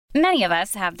Many of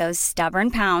us have those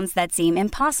stubborn pounds that seem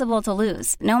impossible to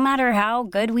lose, no matter how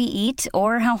good we eat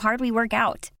or how hard we work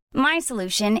out. My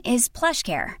solution is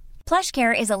PlushCare.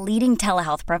 PlushCare is a leading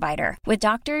telehealth provider with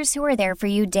doctors who are there for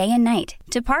you day and night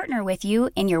to partner with you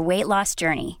in your weight loss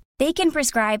journey. They can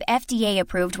prescribe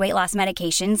FDA-approved weight loss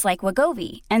medications like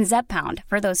Wegovy and Zepbound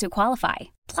for those who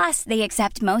qualify. Plus, they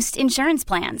accept most insurance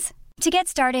plans. To get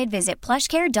started, visit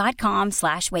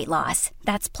plushcare.com/weightloss.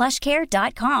 That's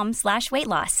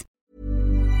plushcare.com/weightloss.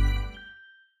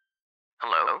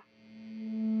 Hello?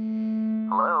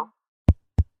 Hello?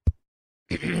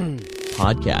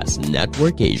 Podcast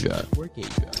Network Asia.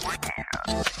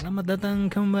 Selamat datang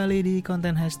kembali di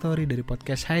konten High Story dari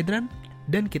Podcast Hydran.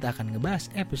 Dan kita akan ngebahas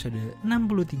episode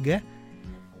 63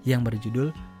 yang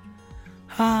berjudul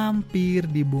Hampir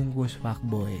Dibungkus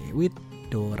Fuckboy with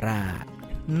Dora.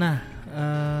 Nah,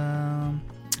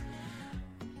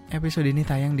 episode ini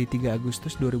tayang di 3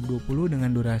 Agustus 2020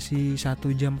 dengan durasi 1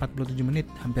 jam 47 menit,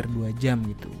 hampir 2 jam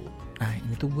gitu. Nah,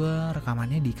 ini tuh gue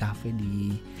rekamannya di cafe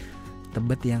di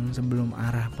Tebet yang sebelum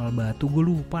arah Pal Batu. Gue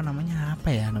lupa namanya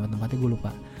apa ya, nama tempatnya gue lupa.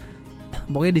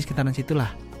 Pokoknya di sekitaran situ lah.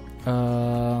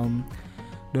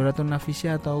 Dora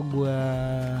Tunafisya atau gue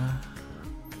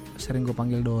sering gue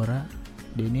panggil Dora.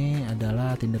 Dia ini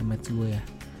adalah Tinder match gue ya.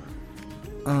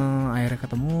 Akhirnya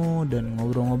ketemu dan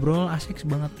ngobrol-ngobrol, asik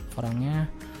banget orangnya.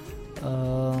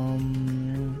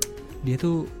 Dia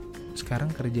tuh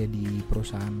sekarang kerja di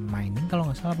perusahaan mining kalau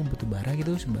nggak salah, batu bara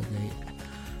gitu, sebagai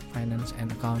finance and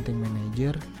accounting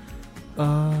manager.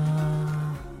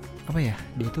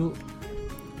 Dia tuh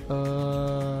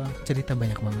cerita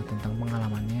banyak banget tentang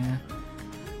pengalamannya,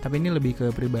 tapi ini lebih ke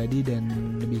pribadi dan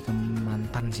lebih ke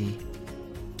mantan sih.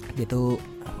 Dia tuh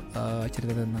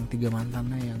cerita tentang 3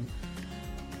 mantannya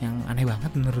yang aneh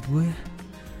banget menurut gue.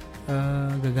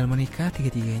 Gagal menikah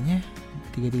tiga-tiganya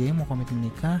mau komit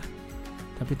menikah,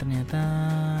 tapi ternyata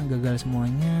gagal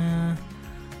semuanya.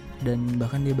 Dan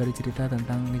bahkan dia baru cerita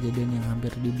tentang kejadian yang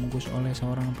hampir dibungkus oleh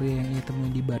seorang pria yang ia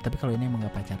temui di bar. Tapi kalau ini emang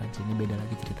gak pacaran sih, ini beda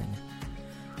lagi ceritanya.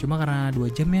 Cuma karena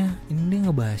 2 jam ya, ini dia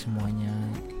ngebahas semuanya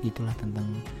gitulah, tentang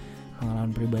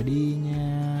pengalaman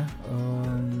pribadinya.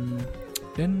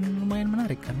 Dan lumayan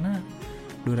menarik karena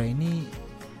Dora ini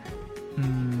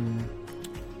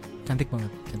cantik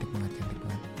banget.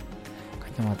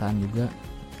 Kacamataan juga.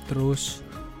 Terus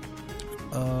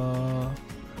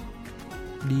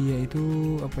dia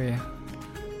itu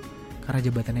karena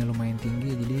jabatannya lumayan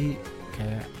tinggi, jadi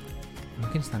kayak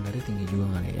mungkin standarnya tinggi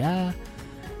juga kali ya.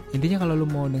 Intinya kalau lu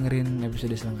mau dengerin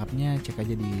episode selengkapnya, cek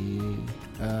aja di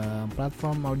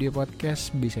platform audio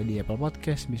podcast. Bisa di Apple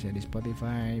Podcast, bisa di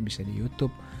Spotify, bisa di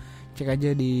YouTube. Cek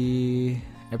aja di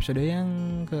episode yang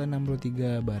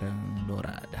ke-63 bareng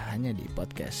Dora, hanya di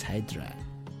Podcast Hydra.